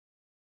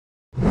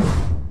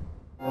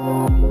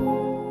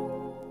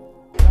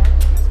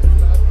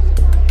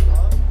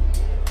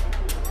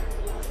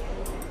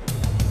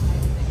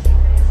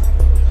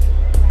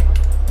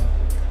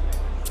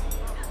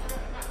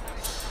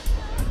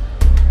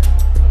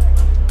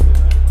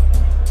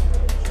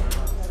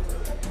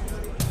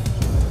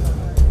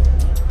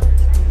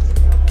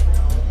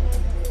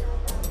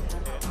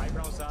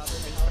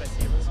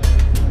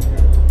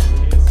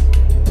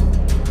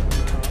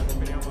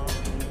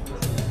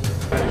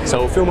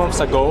few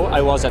months ago,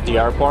 I was at the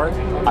airport.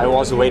 I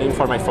was waiting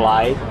for my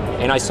flight,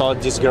 and I saw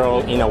this girl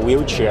in a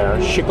wheelchair.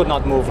 She could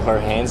not move her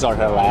hands or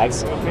her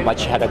legs, but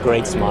she had a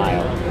great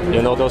smile.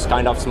 You know, those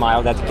kind of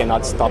smile that you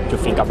cannot stop to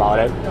think about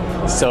it.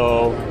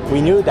 So we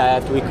knew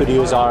that we could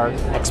use our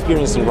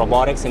experience in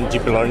robotics and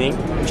deep learning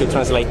to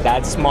translate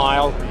that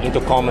smile into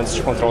commands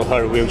to control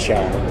her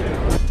wheelchair.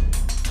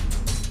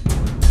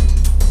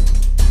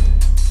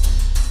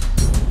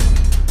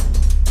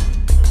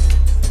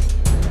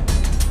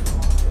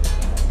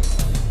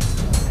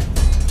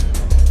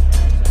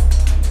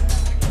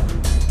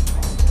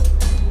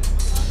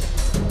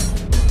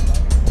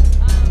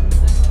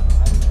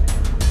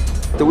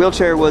 The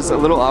wheelchair was a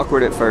little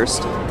awkward at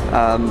first.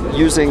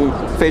 Using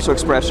facial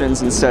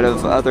expressions instead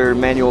of other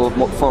manual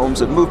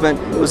forms of movement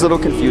was a little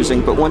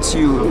confusing, but once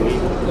you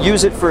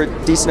use it for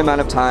a decent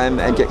amount of time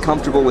and get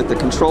comfortable with the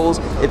controls,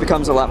 it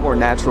becomes a lot more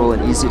natural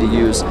and easy to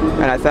use.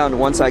 And I found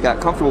once I got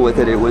comfortable with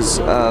it, it was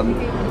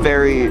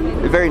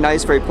very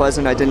nice, very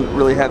pleasant. I didn't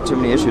really have too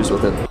many issues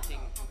with it.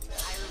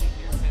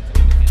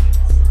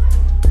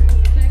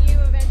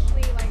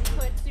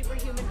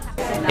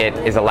 It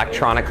is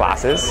electronic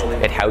glasses.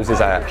 It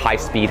houses a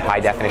high-speed,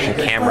 high-definition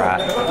camera.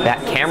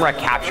 That camera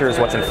captures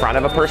what's in front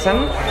of a person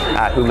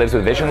who lives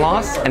with vision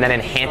loss and then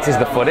enhances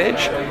the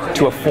footage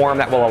to a form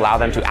that will allow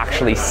them to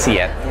actually see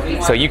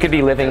it. So you could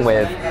be living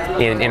with,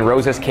 in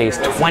Rosa's case,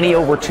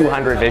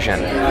 20/200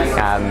 vision.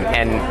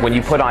 And when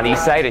you put on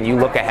eSight and you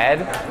look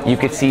ahead, you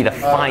could see the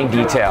fine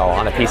detail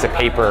on a piece of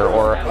paper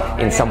or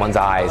in someone's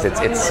eyes.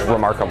 It's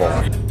remarkable.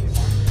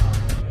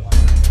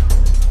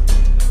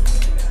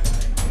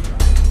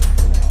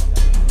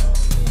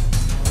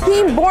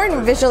 Being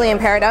born visually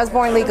impaired, I was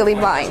born legally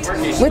blind.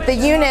 With the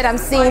unit, I'm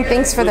seeing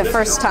things for the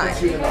first time.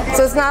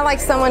 So it's not like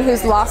someone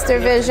who's lost their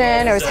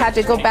vision or has had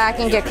to go back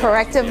and get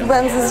corrective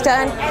lenses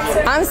done.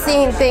 I'm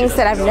seeing things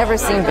that I've never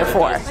seen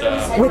before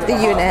with the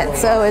unit.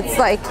 So it's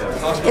like,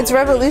 it's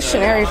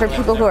revolutionary for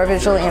people who are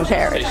visually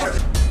impaired.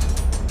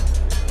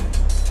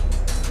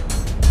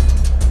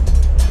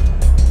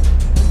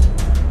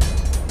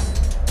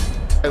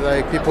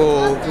 Like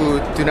people who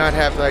do not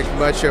have like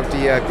much of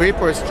the grip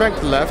or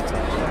strength left,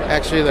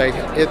 actually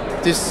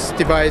this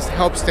device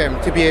helps them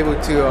to be able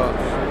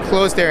to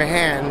close their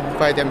hand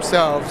by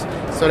themselves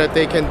so that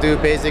they can do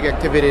basic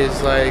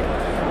activities like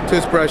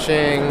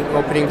toothbrushing,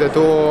 opening the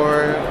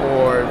door,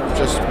 or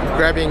just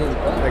grabbing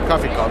a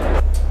coffee cup.